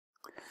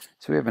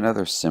So we have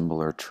another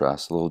similar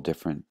truss, a little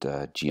different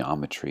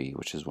geometry,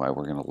 which is why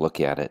we're going to look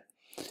at it.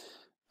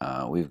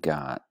 We've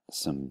got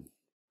some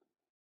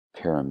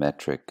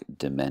parametric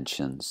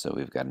dimensions. So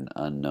we've got an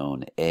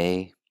unknown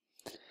A,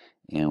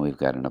 and we've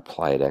got an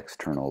applied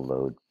external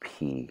load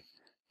P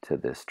to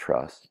this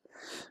truss.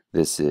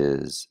 This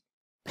is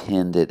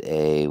pinned at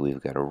A.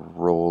 We've got a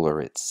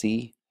roller at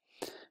C.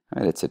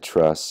 Right, it's a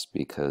truss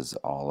because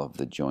all of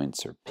the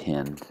joints are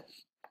pinned,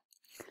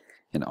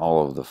 and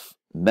all of the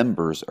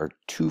members are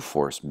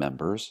two-force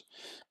members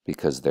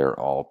because they're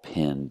all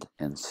pinned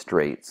and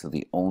straight. So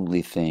the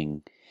only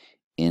thing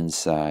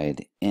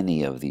inside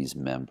any of these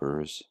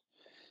members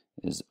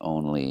is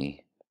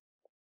only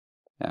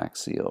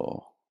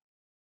axial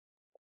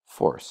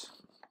force.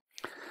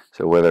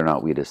 So whether or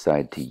not we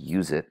decide to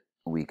use it,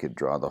 we could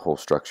draw the whole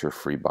structure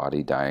free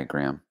body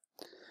diagram.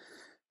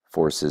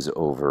 Forces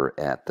over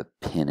at the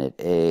pin at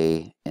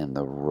A and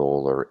the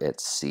roller at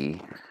C.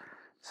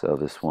 So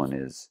this one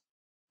is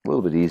a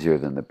little bit easier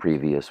than the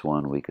previous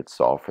one. We could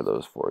solve for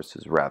those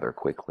forces rather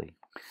quickly.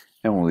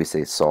 And when we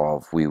say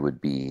solve, we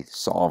would be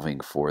solving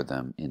for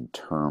them in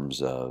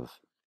terms of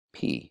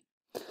P.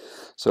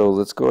 So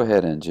let's go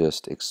ahead and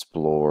just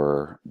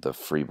explore the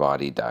free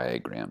body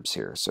diagrams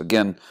here. So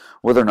again,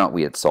 whether or not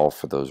we had solved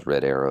for those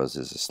red arrows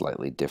is a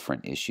slightly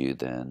different issue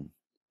than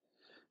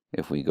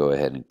if we go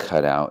ahead and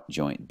cut out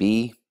joint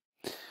B.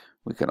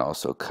 We could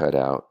also cut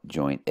out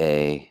joint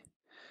A,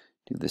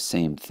 do the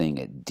same thing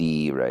at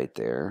D right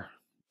there,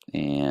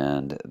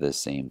 and the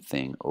same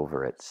thing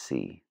over at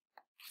C.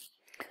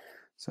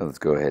 So let's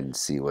go ahead and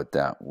see what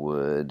that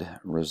would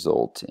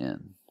result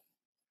in.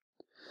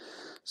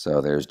 So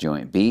there's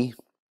joint B.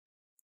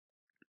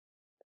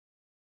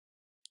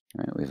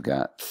 All right, we've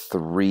got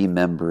three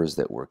members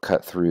that were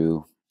cut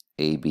through,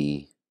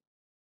 AB,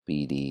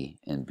 BD,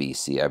 and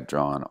BC. I've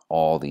drawn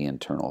all the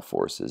internal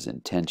forces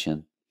in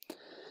tension.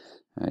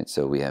 All right,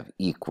 so we have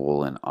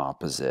equal and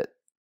opposite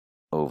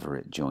over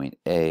at joint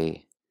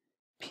A.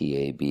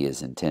 PAB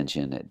is in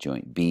tension. At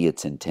joint B,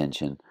 it's in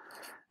tension,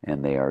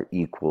 and they are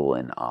equal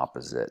and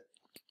opposite.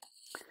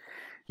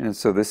 And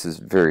so this is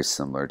very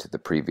similar to the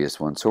previous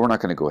one. So we're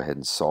not going to go ahead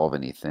and solve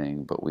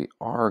anything, but we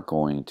are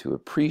going to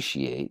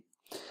appreciate,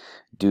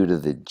 due to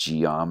the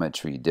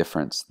geometry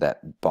difference,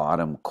 that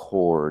bottom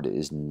chord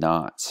is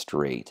not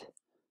straight.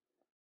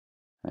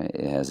 Right?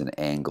 It has an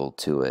angle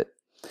to it.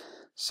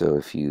 So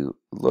if you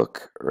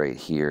look right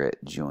here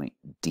at joint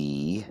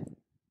D,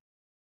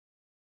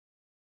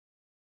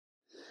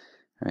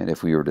 right,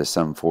 if we were to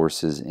sum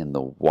forces in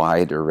the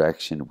y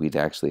direction, we'd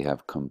actually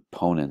have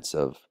components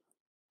of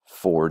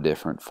four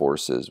different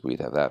forces.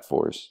 We'd have that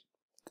force,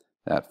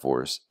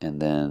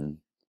 and then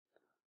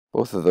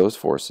both of those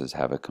forces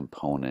have a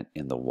component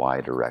in the y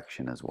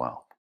direction as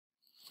well.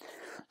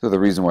 So the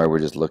reason why we're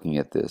just looking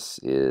at this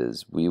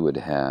is we would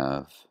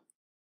have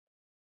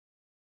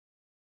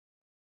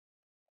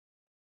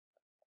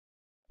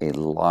a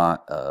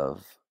lot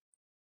of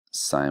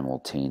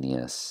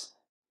simultaneous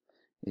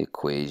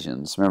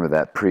equations. Remember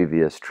that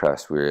previous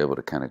truss, we were able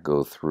to kind of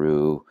go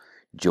through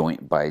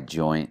joint by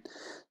joint.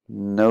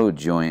 No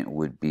joint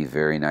would be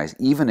very nice.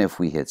 Even if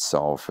we had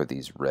solved for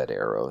these red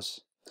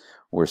arrows,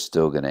 we're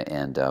still going to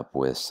end up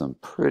with some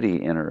pretty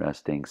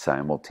interesting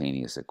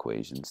simultaneous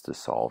equations to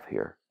solve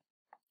here.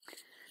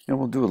 And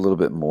we'll do a little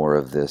bit more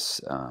of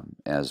this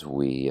as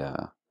we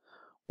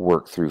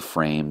work through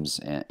frames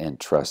and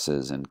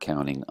trusses and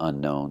counting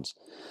unknowns.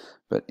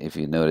 But if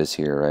you notice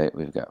here, right,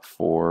 we've got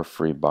four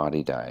free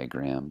body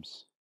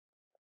diagrams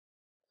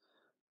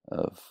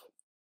of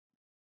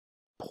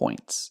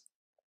points,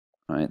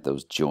 right,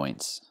 those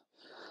joints.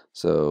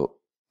 So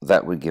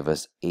that would give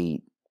us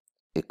 8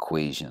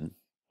 equations,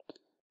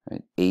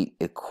 right, 8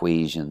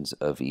 equations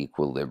of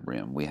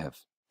equilibrium. We have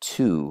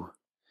 2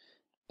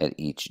 at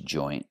each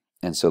joint.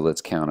 And so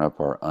let's count up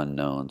our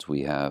unknowns.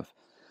 We have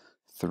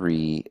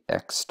 3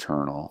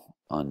 external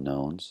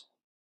unknowns,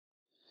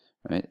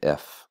 right,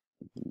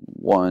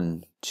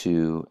 F1,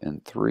 2,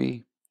 and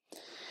 3.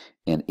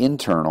 And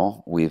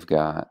internal, we've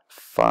got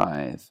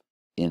 5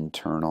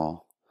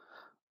 internal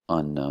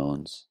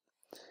unknowns,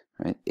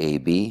 right,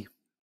 AB,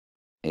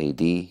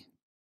 AD,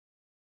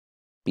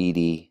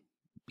 BD,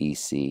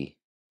 BC,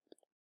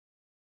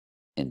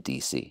 and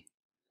DC.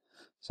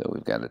 So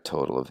we've got a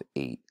total of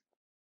 8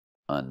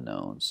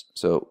 unknowns.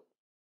 So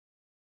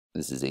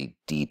this is a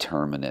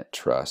determinate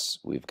truss.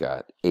 We've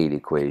got 8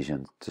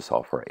 equations to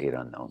solve for 8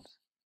 unknowns.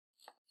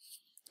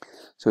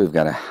 So we've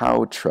got a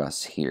Howe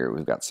truss here.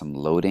 We've got some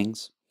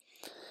loadings,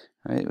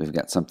 right? We've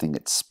got something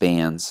that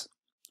spans,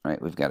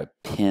 right? We've got a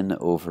pin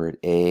over at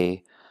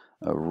A,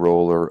 a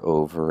roller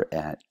over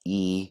at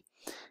E,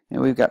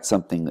 and we've got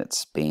something that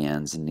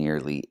spans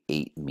nearly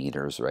 8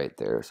 meters right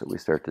there. So we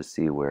start to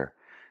see where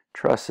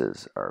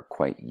trusses are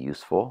quite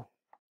useful.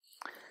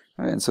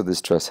 All right, and so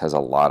this truss has a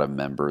lot of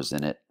members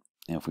in it.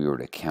 And if we were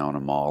to count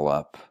them all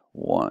up,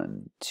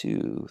 1,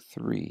 2,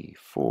 3,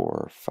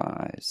 4,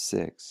 5,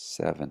 6,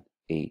 7,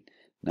 8,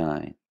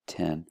 9,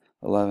 10,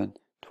 11,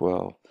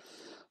 12.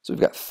 So we've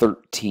got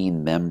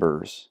 13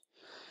 members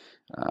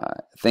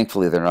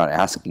Thankfully, they're not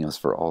asking us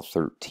for all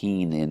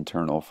 13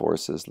 internal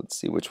forces. Let's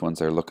see which ones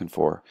they're looking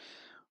for.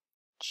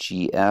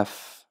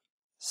 GF,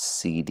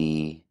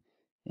 CD,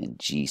 and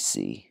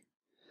GC.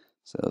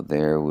 So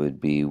there would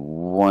be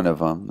one of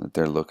them that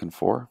they're looking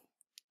for.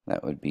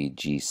 That would be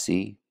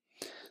GC.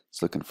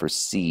 It's looking for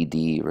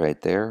CD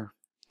right there.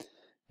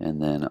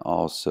 And then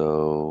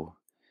also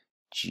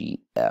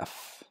GF.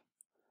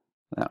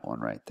 That one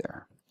right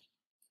there.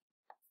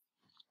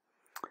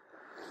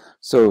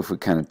 So if we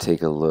kind of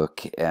take a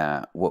look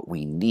at what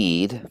we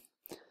need,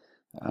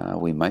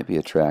 we might be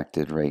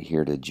attracted right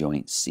here to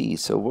joint C.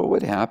 So what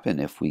would happen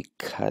if we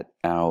cut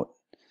out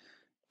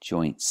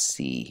joint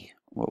C?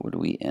 What would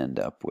we end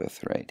up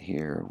with right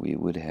here? We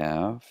would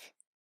have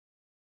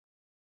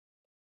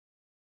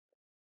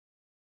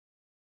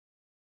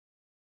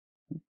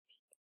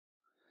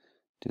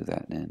do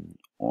that in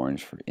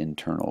orange for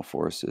internal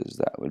forces.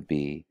 That would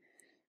be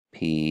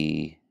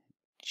PGC.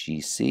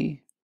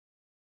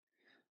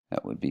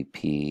 That would be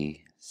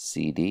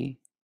PCD.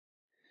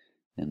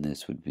 And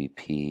this would be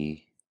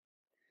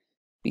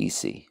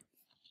PBC.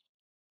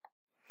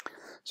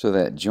 So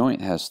that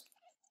joint has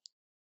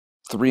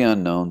 3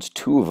 unknowns.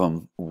 2 of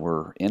them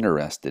we're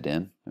interested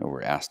in, or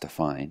we're asked to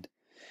find.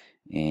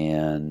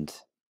 And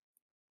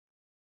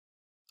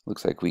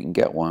looks like we can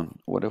get one.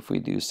 What if we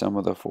do some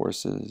of the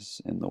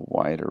forces in the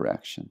y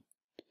direction?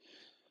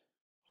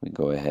 We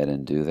go ahead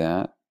and do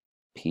that.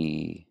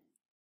 PGC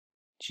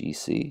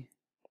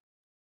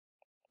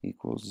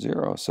equals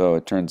 0. So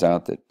it turns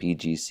out that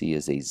PGC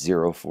is a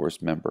 0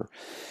 force member.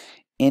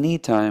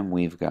 Anytime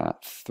we've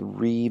got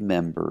 3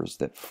 members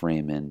that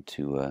frame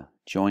into a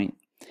joint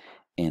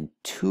and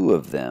 2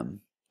 of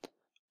them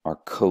are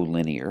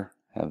collinear,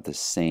 have the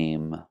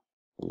same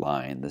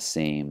line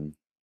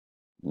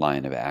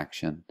of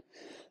action,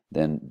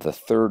 then the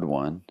third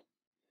one,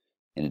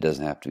 and it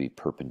doesn't have to be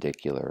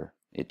perpendicular,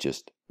 it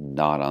just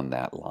not on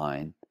that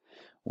line,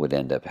 would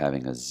end up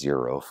having a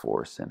 0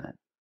 force in it.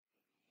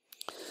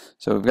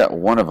 So we've got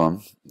one of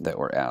them that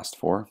we're asked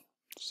for.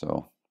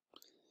 So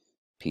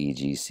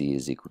PGC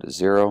is equal to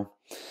 0.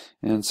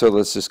 And so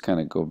let's just kind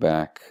of go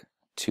back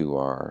to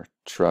our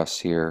truss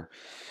here.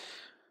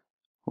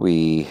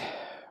 We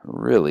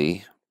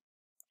really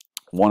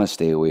want to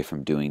stay away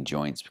from doing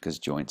joints because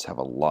joints have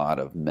a lot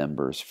of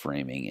members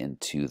framing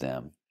into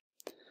them.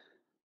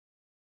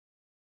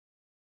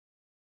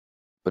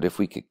 But if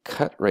we could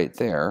cut right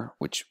there,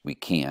 which we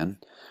can,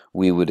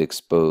 we would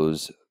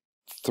expose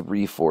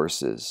 3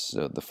 forces.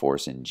 So the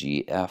force in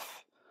GF,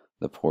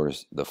 the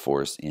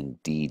force in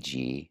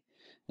DG,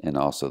 and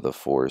also the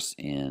force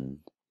in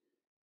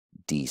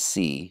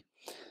DC.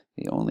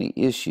 The only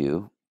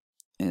issue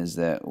is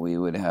that we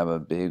would have a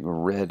big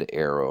red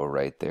arrow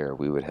right there.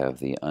 We would have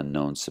the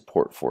unknown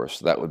support force.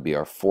 So that would be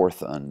our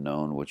 4th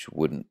unknown, which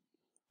would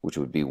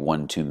be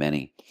one too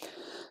many.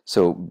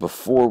 So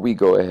before we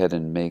go ahead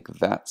and make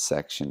that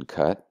section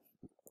cut,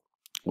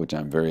 which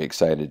I'm very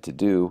excited to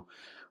do,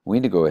 we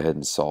need to go ahead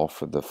and solve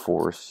for the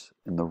force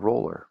in the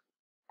roller.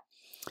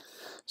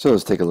 So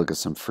let's take a look at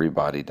some free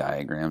body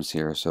diagrams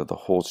here. So the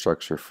whole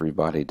structure free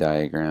body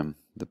diagram,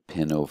 the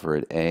pin over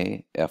at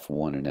A,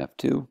 F1 and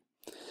F2,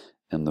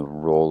 and the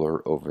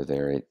roller over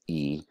there at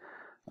E,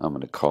 I'm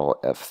going to call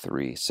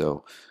F3.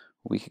 So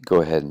we could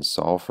go ahead and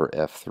solve for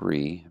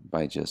F3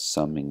 by just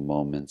summing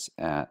moments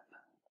at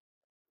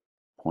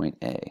point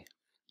A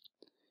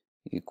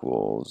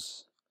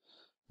equals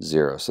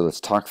 0. So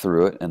let's talk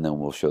through it and then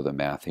we'll show the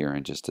math here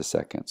in just a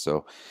second.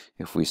 So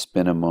if we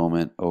spin a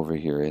moment over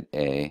here at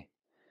A,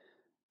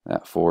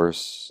 that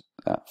force,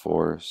 that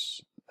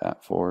force,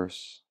 that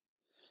force,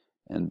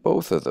 and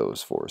both of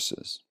those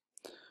forces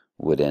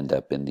would end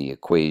up in the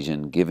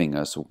equation, giving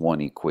us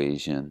one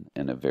equation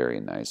and a very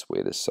nice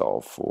way to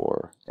solve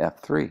for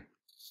F3.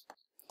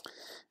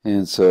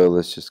 And so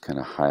let's just kind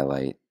of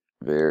highlight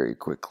very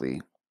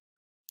quickly.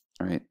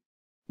 All right,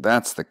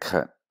 that's the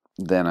cut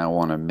then I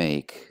want to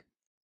make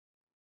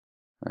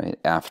right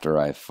after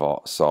I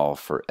solve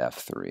for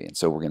F3. And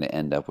so we're going to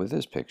end up with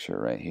this picture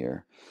right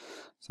here.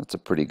 So that's a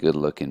pretty good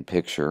looking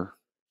picture.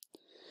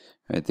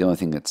 Right, the only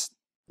thing that's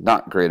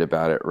not great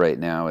about it right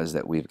now is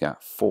that we've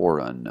got 4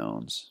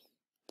 unknowns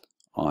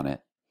on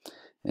it.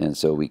 And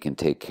so we can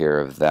take care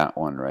of that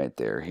one right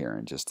there here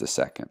in just a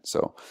second.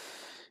 So,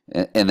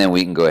 and then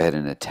we can go ahead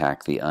and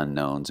attack the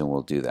unknowns and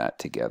we'll do that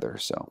together.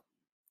 So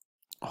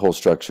whole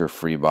structure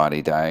free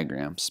body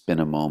diagram, spin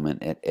a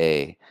moment at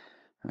A,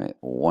 right?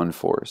 1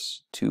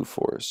 force, 2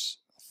 force,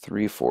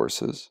 3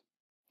 forces.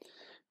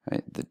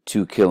 Right? The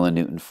 2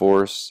 kilonewton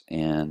force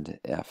and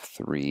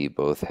F3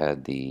 both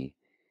had the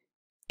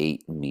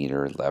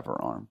 8-meter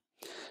lever arm.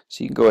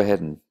 So you can go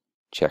ahead and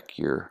check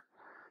your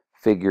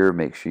figure,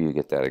 make sure you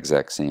get that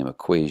exact same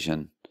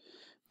equation.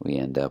 We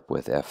end up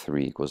with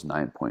F3 equals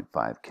 9.5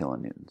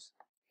 kilonewtons.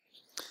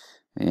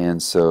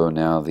 And so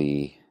now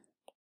the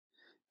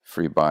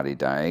free body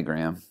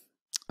diagram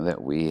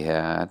that we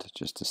had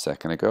just a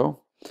second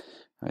ago,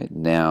 right?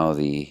 Now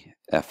the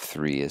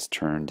F3 is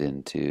turned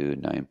into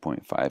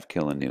 9.5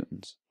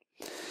 kilonewtons.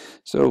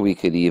 So we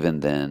could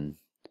even then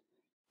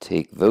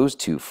take those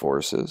two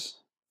forces,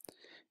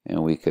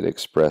 and we could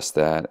express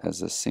that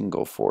as a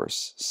single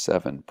force,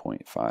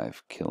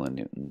 7.5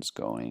 kilonewtons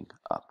going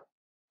up.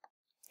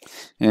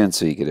 And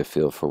so you get a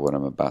feel for what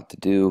I'm about to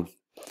do.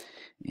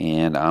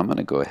 And I'm going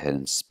to go ahead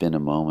and spin a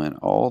moment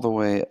all the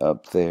way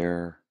up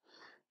there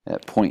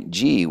at point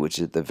G, which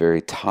is at the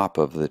very top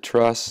of the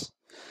truss.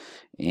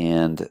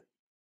 And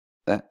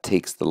that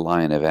takes the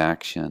line of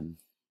action,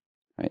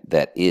 right?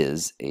 That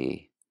is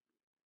a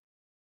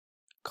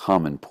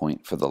common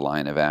point for the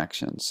line of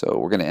action. So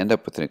we're going to end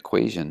up with an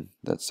equation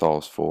that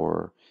solves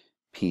for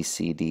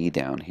PCD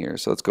down here.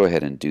 So let's go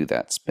ahead and do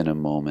that. Spin a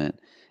moment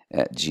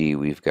at G.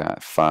 We've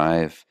got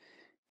 5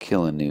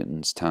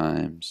 kilonewtons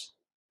times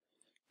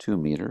 2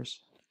 meters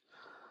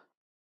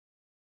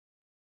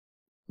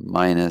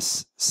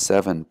minus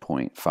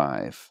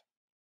 7.5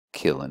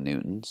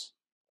 kilonewtons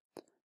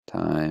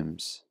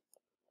times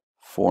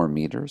 4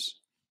 meters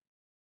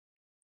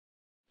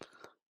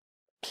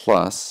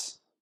plus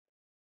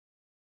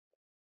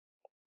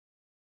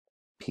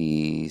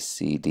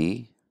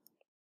PCD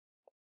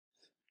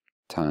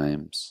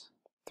times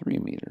 3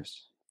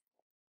 meters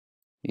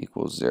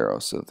equals 0.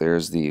 So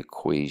there's the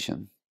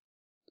equation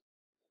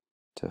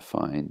to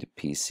find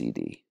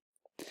PCD.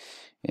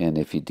 And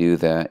if you do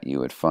that, you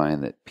would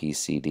find that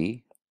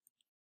PCD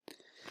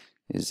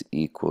is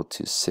equal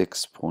to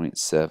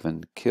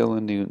 6.7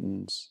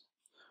 kilonewtons,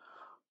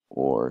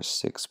 or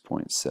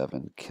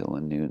 6.7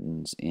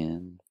 kilonewtons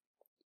in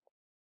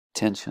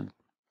tension.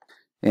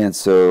 And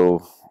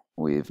so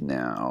we've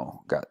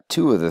now got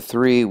 2 of the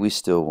 3. We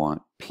still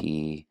want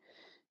PGF.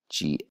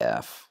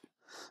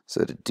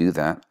 So to do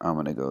that, I'm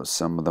going to go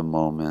sum of the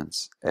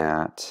moments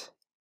at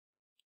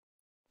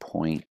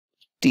point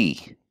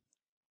D.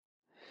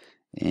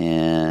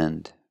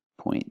 And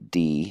point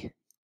D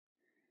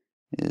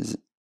is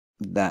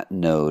that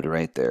node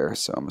right there.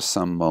 So I'm going to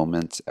sum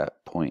moments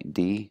at point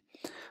D.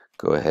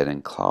 Go ahead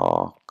and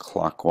call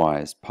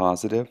clockwise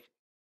positive.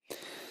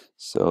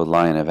 So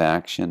line of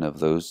action of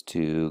those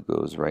two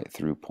goes right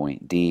through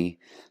point D.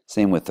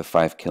 Same with the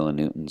 5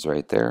 kilonewtons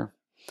right there.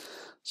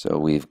 So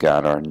we've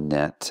got our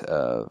net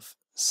of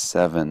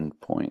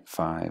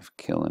 7.5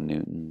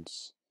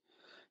 kilonewtons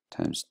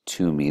times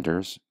 2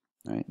 meters,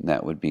 right? And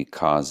that would be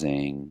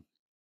causing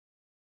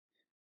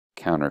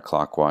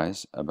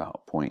counterclockwise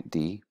about point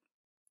D.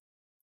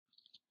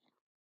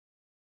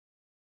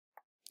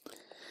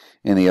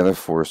 And the other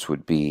force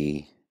would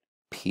be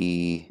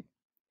PGF,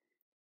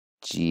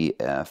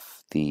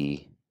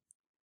 the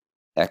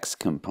X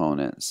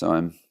component. So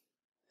I'm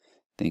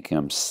thinking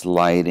I'm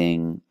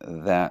sliding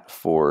that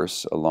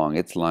force along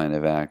its line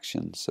of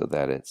action so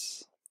that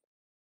it's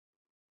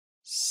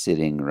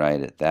sitting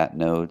right at that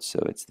node. So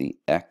it's the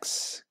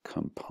X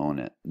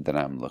component that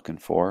I'm looking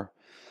for.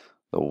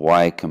 The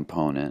Y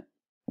component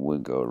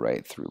would go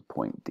right through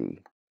point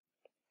D.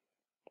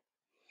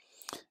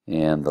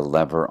 And the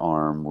lever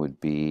arm would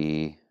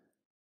be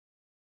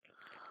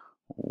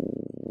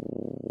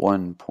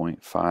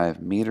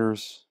 1.5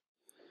 meters,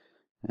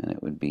 and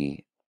it would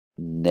be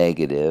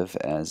negative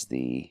as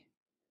the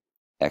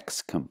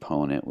X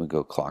component would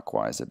go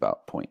clockwise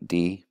about point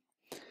D.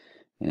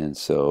 And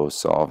so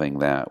solving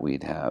that,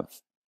 we'd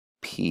have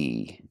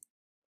PGF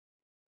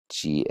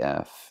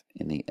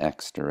in the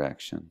X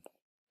direction,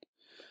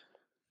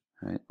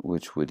 right,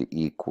 which would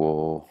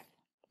equal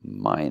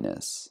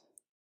minus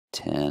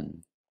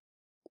 10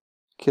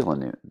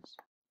 kilonewtons.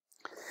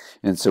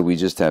 And so we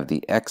just have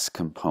the X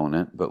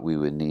component, but we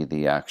would need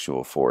the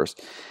actual force.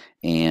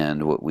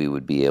 And what we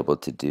would be able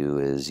to do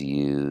is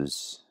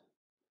use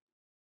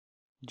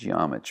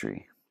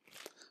geometry.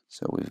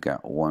 So we've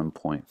got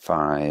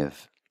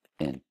 1.5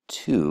 and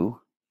 2,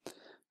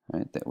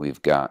 right, that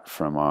we've got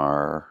from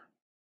our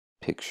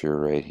picture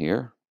right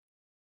here.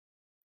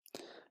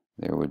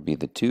 There would be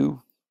the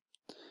 2.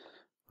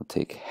 We'll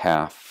take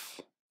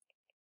half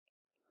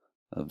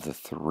of the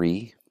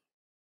 3.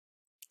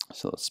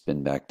 So let's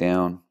spin back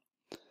down.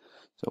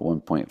 So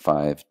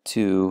 1.5,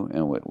 2,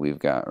 and what we've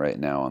got right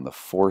now on the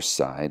force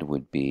side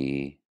would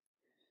be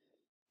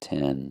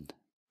 10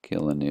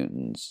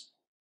 kilonewtons.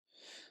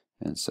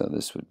 And so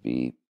this would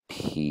be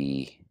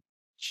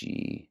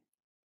PGFY.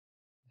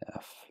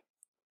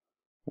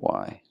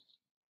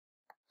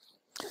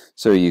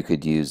 So you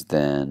could use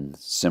then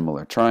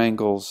similar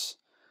triangles,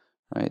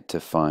 right, to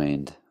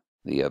find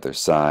the other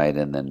side,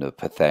 and then the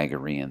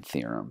Pythagorean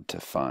theorem to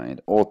find.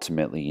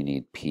 Ultimately, you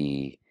need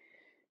PGF.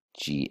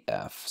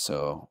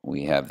 So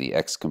we have the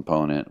X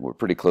component. We're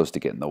pretty close to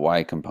getting the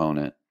Y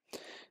component,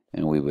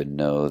 and we would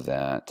know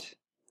that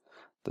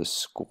the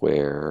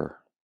square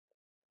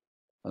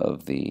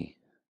of the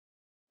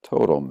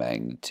total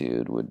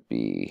magnitude would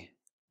be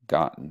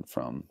gotten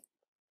from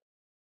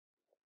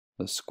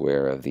the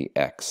square of the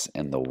X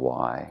and the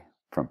Y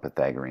from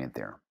Pythagorean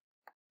theorem.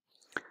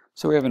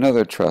 So we have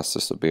another truss.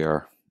 This will be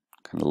our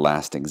kind of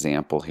last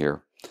example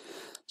here.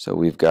 So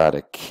we've got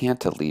a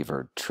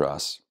cantilevered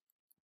truss.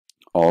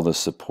 All the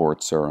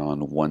supports are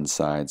on one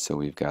side, so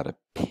we've got a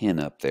pin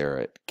up there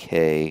at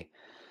K,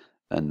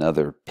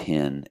 another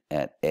pin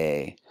at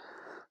A.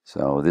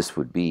 So this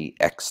would be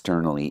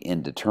externally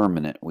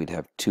indeterminate. We'd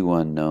have two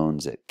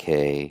unknowns at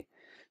K,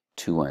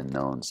 two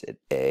unknowns at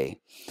A.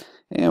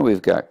 And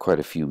we've got quite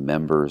a few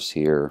members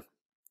here.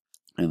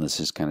 And let's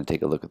just kind of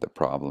take a look at the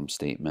problem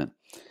statement.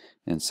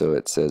 And so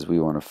it says we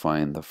want to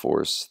find the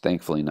force,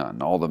 thankfully not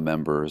in all the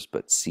members,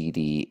 but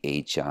CD,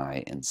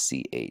 HI, and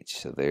CH.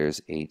 So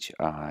there's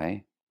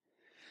HI.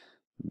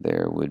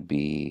 There would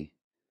be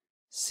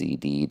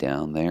CD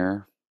down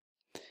there,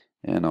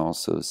 and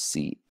also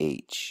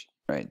CH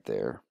right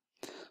there.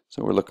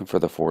 So we're looking for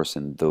the force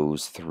in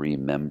those three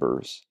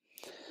members.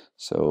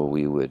 So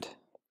we would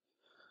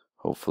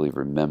hopefully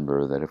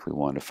remember that if we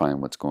want to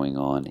find what's going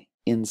on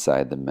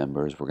inside the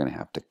members, we're going to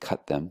have to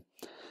cut them.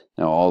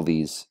 Now all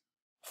these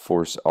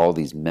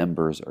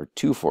members are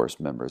two force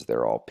members.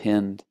 They're all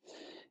pinned,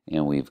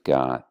 and we've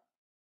got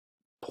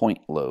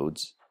point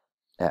loads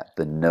at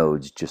the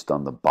nodes just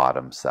on the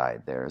bottom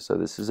side there. So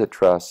this is a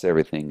truss.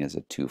 Everything is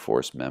a two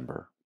force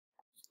member.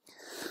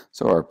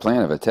 So our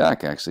plan of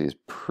attack actually is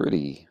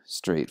pretty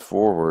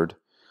straightforward.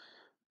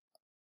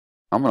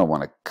 I'm going to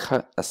want to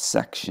cut a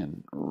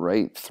section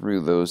right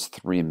through those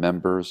three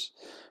members.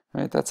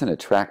 Right, that's an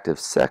attractive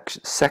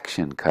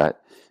section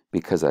cut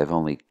because I've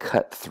only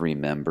cut three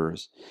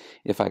members.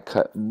 If I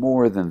cut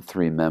more than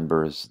three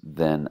members,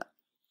 then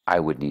I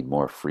would need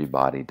more free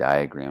body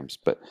diagrams,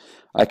 but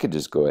I could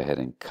just go ahead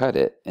and cut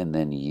it and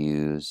then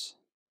use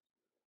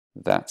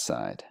that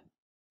side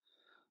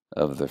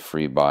of the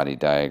free body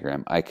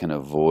diagram. I can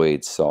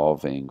avoid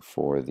solving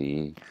for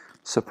the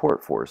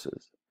support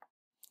forces.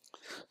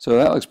 So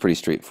that looks pretty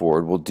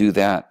straightforward. We'll do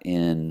that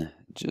in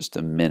just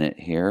a minute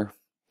here.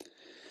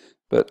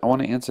 But I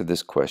want to answer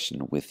this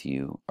question with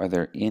you. Are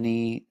there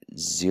any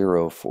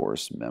zero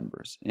force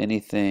members?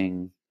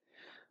 Anything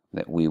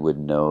that we would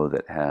know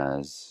that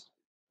has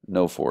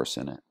no force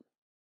in it?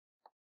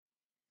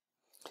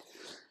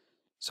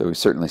 So we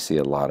certainly see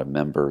a lot of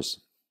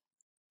members.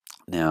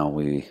 Now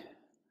we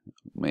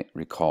may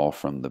recall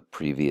from the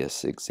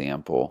previous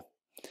example.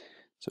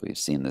 So we've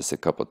seen this a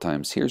couple of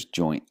times. Here's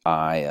joint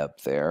I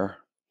up there.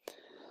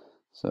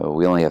 So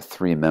we only have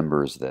three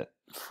members that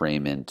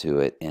frame into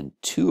it, and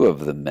two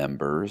of the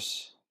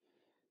members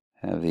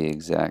have the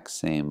exact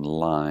same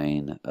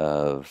line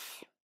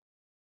of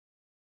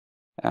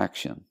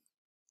action,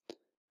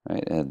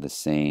 right? And the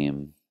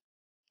same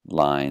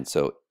line.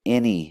 So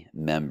any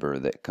member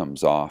that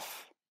comes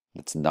off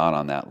that's not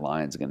on that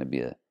line is going to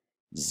be a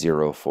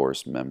zero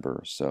force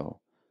member.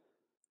 So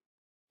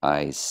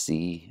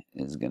IC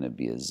is going to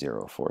be a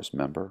zero force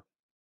member.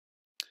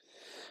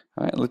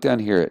 All right, look down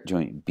here at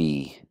joint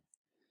B.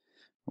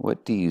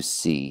 What do you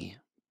see?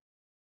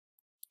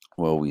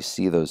 Well, we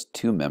see those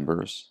two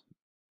members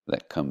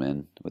that come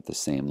in with the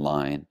same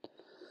line.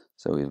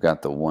 So we've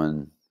got the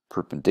one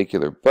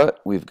perpendicular, but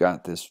we've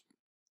got this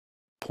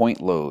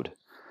point load.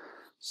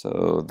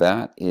 So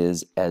that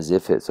is as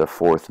if it's a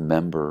fourth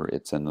member.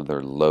 It's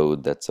another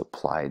load that's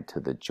applied to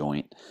the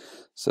joint.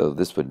 So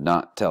this would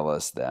not tell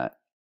us that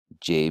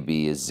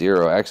JB is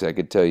zero. Actually, I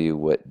could tell you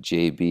what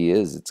JB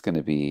is. It's going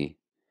to be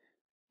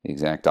the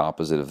exact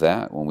opposite of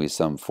that when we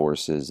sum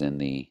forces in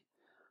the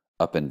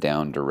up and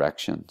down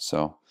direction.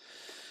 So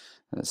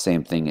the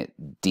same thing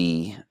at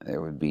D.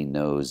 There would be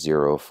no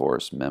zero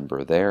force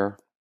member there.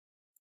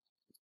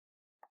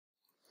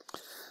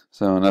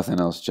 So nothing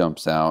else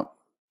jumps out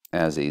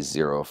as a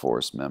zero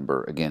force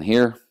member. Again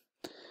here,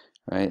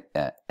 right,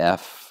 at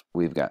F,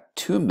 we've got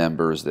two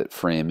members that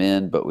frame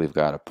in, but we've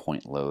got a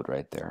point load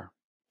right there.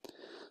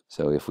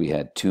 So if we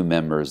had two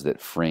members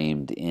that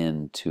framed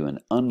into an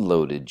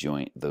unloaded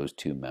joint, those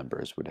two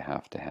members would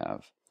have to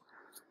have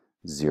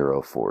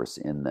zero force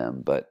in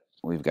them, but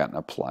we've got an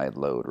applied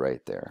load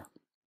right there.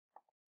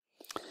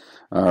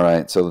 All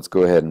right, so let's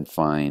go ahead and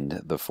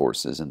find the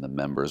forces in the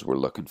members we're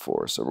looking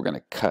for. So we're going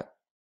to cut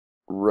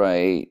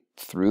right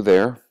through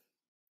there,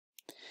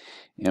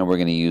 and we're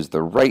going to use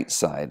the right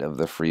side of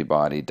the free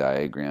body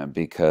diagram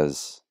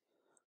because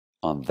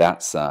on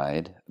that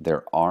side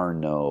there are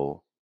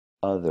no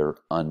other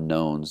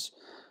unknowns.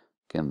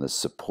 Again, the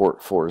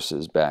support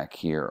forces back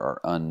here are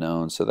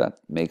unknown, so that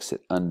makes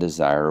it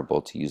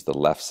undesirable to use the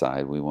left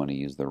side. We want to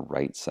use the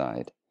right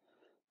side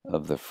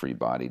of the free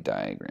body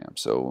diagram.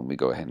 So when we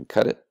go ahead and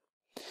cut it,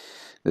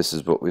 this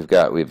is what we've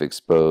got. We've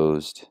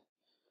exposed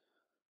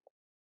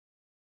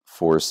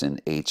force in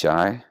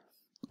HI,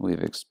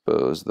 we've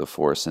exposed the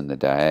force in the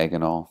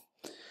diagonal,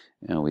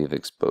 and we've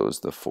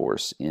exposed the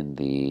force in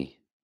the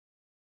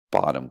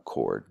bottom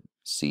chord,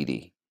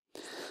 CD.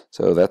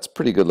 So that's a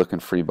pretty good looking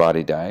free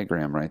body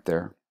diagram right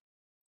there.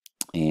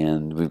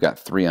 And we've got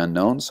three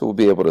unknowns, so we'll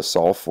be able to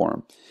solve for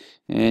them.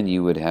 And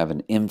you would have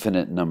an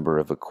infinite number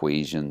of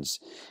equations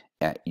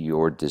at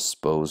your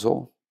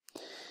disposal.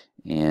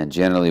 And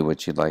generally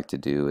what you'd like to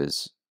do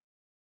is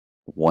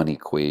one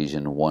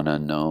equation, one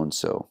unknown.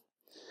 So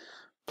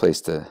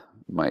place to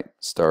might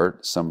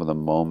start some of the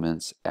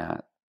moments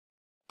at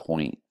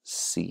point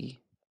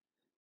C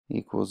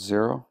equals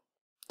 0.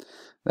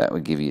 That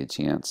would give you a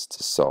chance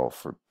to solve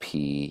for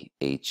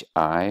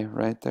PHI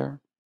right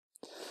there.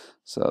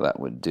 So that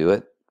would do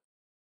it.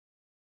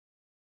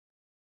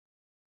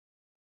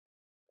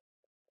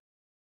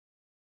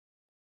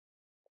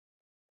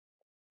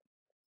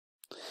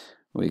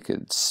 We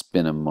could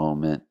spin a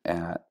moment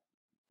at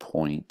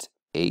point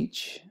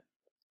H.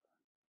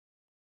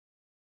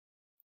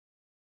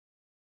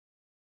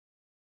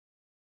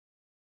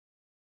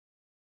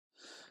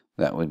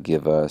 That would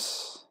give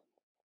us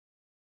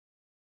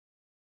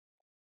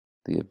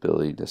the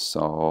ability to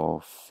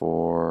solve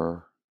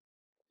for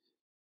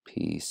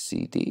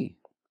PCD.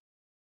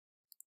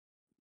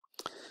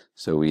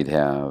 So we'd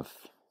have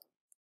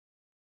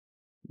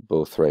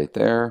both right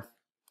there.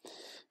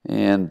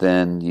 And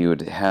then you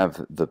would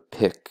have the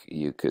pick.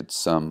 You could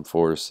sum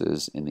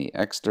forces in the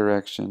x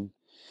direction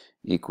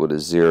equal to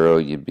 0.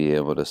 You'd be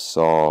able to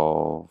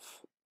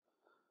solve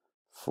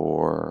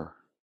for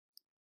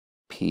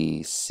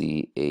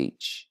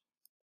PCH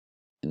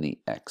in the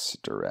x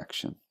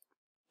direction.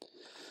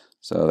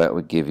 So that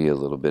would give you a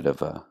little bit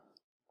of a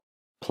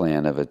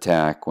plan of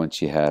attack.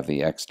 Once you have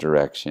the x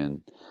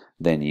direction,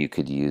 then you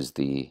could use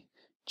the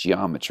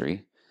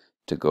geometry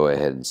to go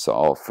ahead and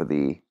solve for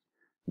the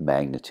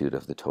magnitude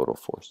of the total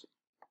force.